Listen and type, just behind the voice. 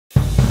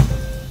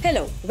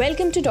Hello,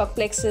 welcome to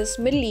Docplexus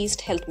Middle East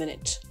Health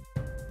Minute.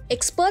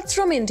 Experts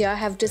from India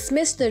have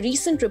dismissed the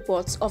recent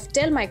reports of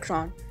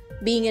Delmicron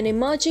being an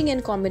emerging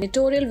and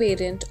combinatorial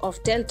variant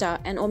of Delta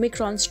and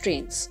Omicron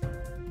strains.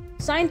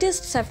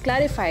 Scientists have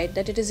clarified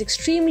that it is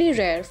extremely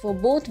rare for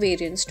both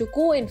variants to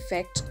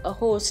co-infect a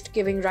host,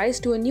 giving rise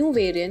to a new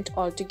variant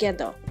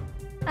altogether.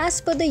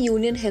 As per the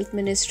Union Health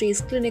Ministry's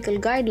clinical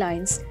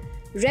guidelines,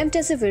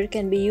 remdesivir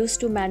can be used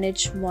to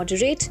manage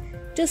moderate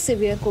to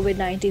severe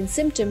COVID-19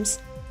 symptoms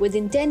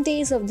within 10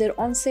 days of their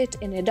onset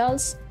in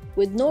adults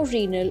with no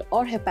renal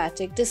or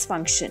hepatic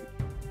dysfunction.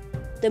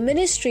 The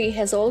ministry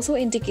has also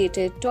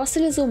indicated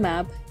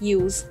tocilizumab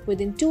use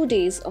within 2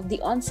 days of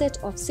the onset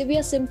of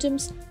severe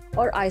symptoms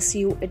or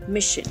ICU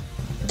admission.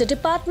 The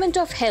Department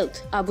of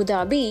Health, Abu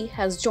Dhabi,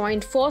 has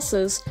joined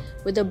forces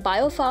with a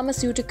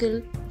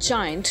biopharmaceutical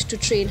giant to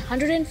train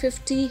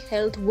 150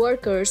 health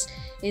workers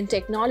in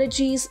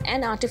technologies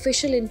and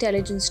artificial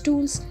intelligence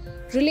tools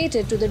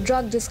related to the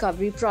drug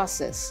discovery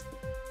process.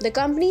 The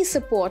company's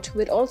support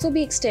will also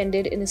be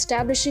extended in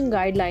establishing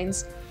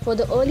guidelines for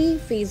the early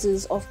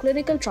phases of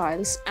clinical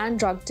trials and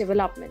drug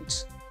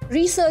development.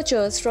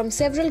 Researchers from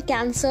several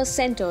cancer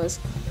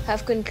centers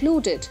have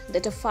concluded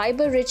that a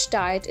fiber-rich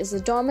diet is a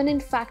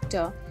dominant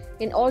factor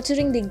in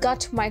altering the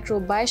gut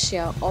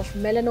microbiota of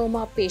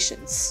melanoma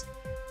patients.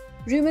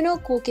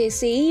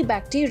 Rhinococcaceae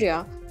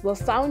bacteria were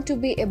found to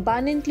be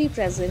abundantly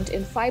present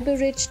in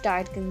fiber-rich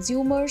diet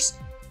consumers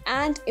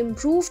and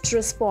improved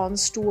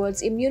response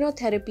towards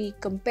immunotherapy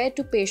compared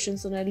to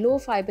patients on a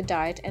low-fiber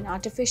diet and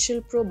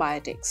artificial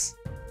probiotics.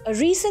 A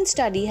recent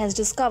study has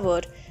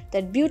discovered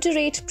that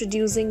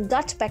butyrate-producing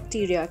gut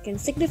bacteria can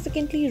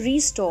significantly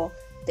restore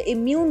the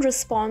immune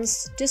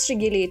response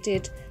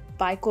dysregulated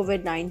by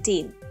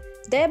COVID-19,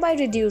 thereby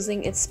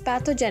reducing its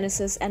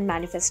pathogenesis and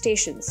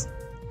manifestations.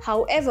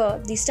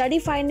 However, the study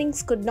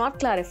findings could not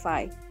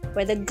clarify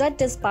whether gut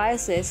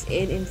dysbiosis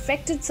in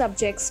infected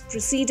subjects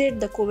preceded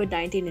the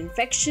COVID-19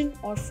 infection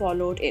or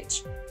followed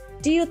it.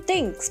 Do you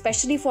think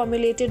specially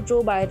formulated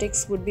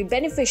probiotics would be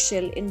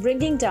beneficial in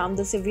bringing down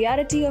the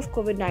severity of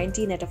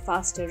COVID-19 at a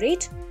faster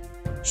rate?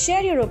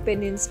 Share your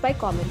opinions by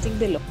commenting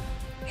below.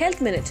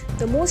 Health Minute,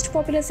 the most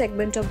popular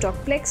segment of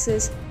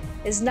Docplexus,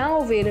 is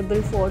now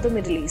available for the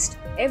Middle East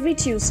every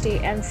Tuesday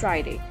and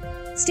Friday.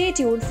 Stay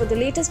tuned for the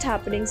latest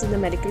happenings in the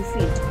medical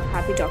field.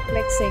 Happy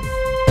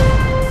Docplexing!